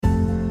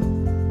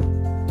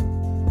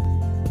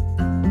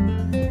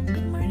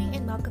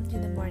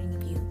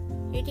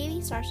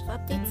weekly source of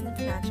updates in the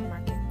financial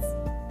markets.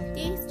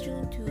 Today is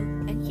June 2,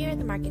 and here are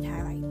the market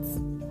highlights.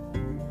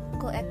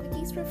 Local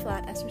equities were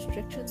flat as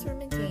restrictions were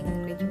maintained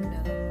in Greater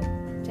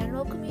Manila.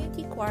 General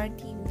community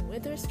quarantine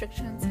with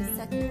restrictions is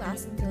set to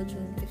last until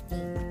June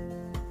 15.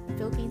 The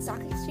Philippine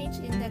Stock Exchange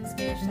Index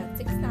finished at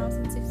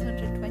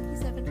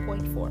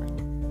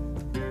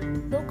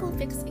 6,627.4. Local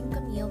fixed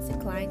income yields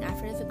declined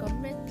after the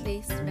government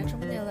placed Metro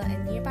Manila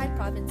and nearby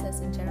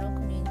provinces in general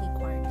community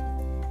quarantine.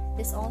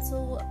 This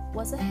also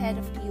was ahead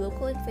of the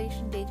local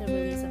inflation data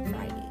released on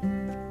Friday.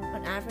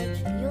 On average,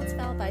 yields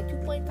fell by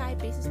 2.5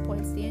 basis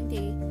points day on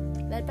day,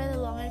 led by the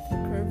long end of the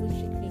curve,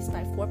 which decreased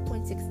by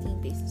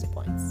 4.16 basis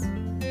points.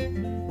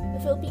 The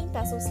Philippine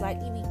peso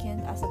slightly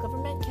weakened as the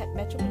government kept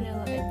Metro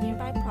Manila and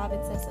nearby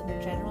provinces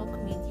under general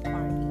community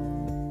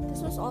quarantine.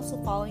 This was also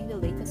following the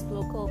latest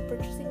local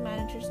Purchasing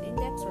Managers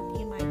Index or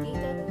PMI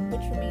data,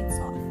 which remained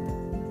soft.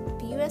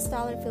 The US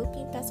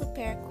dollar-Philippine peso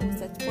pair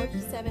closed at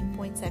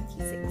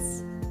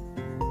 47.76.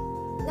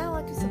 Now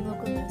on to some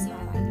local news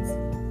highlights.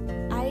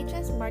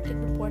 IHS Markit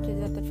reported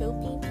that the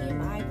Philippine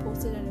PMI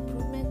posted an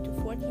improvement to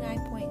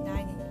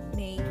 49.9 in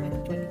May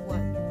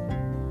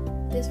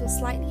 2021. This was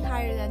slightly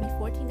higher than the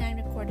 49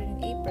 recorded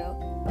in April,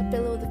 but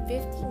below the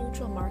 50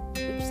 neutral mark,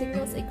 which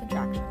signals a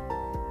contraction.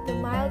 The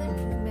mild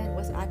improvement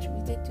was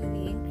attributed to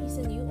the increase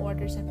in new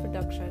orders and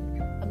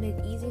production amid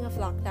easing of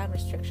lockdown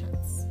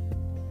restrictions.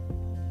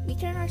 We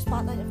turn our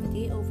spotlight of the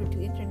day over to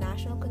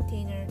International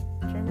Container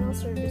Terminal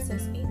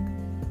Services Inc.,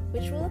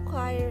 which will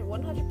acquire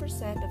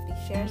 100% of the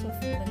shares of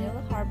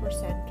Manila Harbor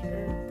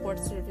Center Port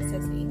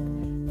Services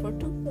Inc. for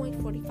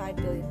 2.45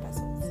 billion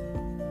pesos.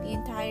 The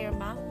entire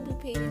amount will be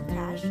paid in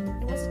cash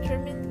and was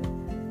determined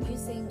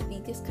using the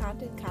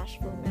discounted cash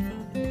flow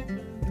method.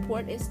 The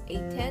port is a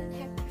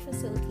 10-hectare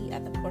facility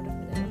at the Port of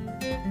Manila.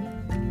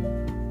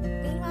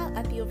 Meanwhile,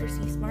 at the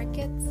overseas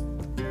markets,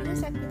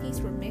 U.S. equities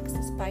were mixed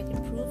despite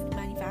improved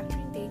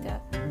manufacturing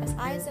data, as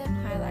ISM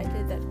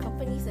highlighted that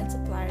companies and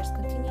suppliers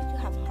continue to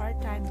have a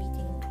hard time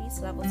meeting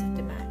increased levels of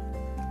demand.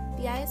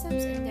 The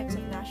ISM's index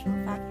of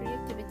national factory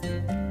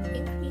activity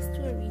increased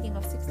to a reading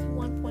of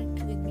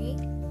 61.2 in May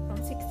from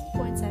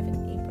 60.7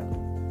 in April.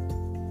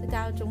 The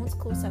Dow Jones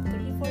closed at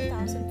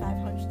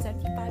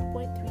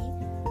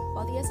 34,575.3,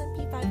 while the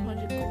S&P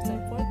 500 closed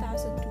at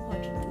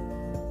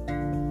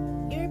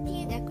 4,202.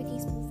 European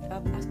equities moved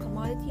up as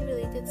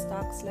commodity-related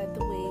stocks led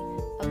the way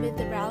amid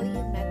the rally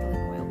in metal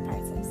and oil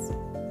prices.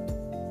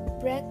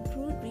 Brent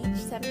crude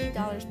reached $70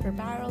 per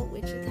barrel,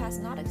 which it has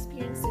not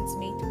experienced since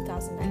May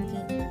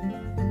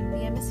 2019. The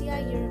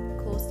MSCI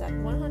Europe closed at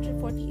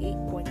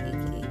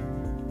 148.88.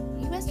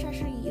 U.S.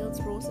 Treasury yields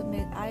rose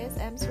amid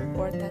ISM's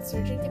report that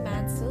surging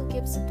demand still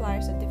gives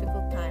suppliers a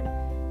difficult time,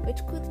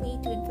 which could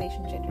lead to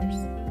inflation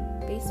jitters.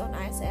 Based on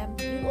ISM,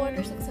 new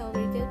orders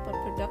accelerated, but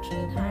production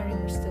and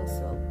hiring were still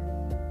slow.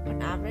 On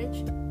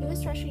average,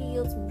 U.S. Treasury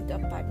yields moved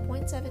up by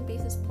 0.7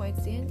 basis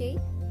points day on day,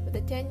 with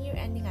the 10-year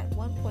ending at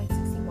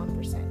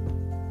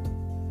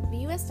 1.61%. The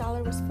US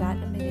dollar was flat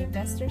amid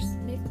investors'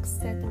 mixed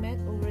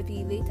sentiment over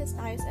the latest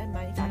ISM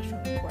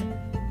manufacturing report.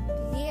 The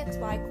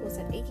DXY closed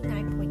at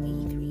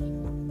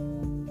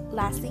 89.83.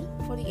 Lastly,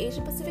 for the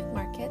Asia-Pacific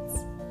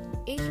markets,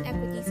 Asian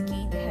equities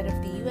gained ahead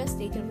of the US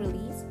data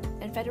release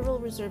and Federal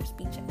Reserve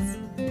speeches.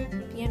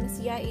 The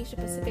MSCI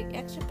Asia-Pacific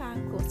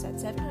ex-Japan closed at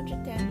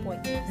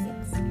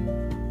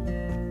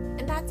 710.86.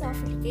 And that's all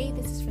for today.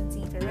 This is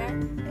Francine Ferrer,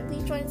 and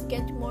please join us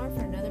again tomorrow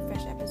for another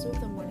fresh episode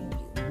of The Morning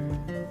View.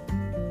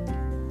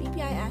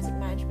 BPI Asset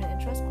Management and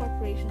Trust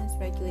Corporation is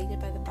regulated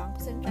by the Bangko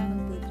Sentral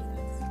ng Philippines.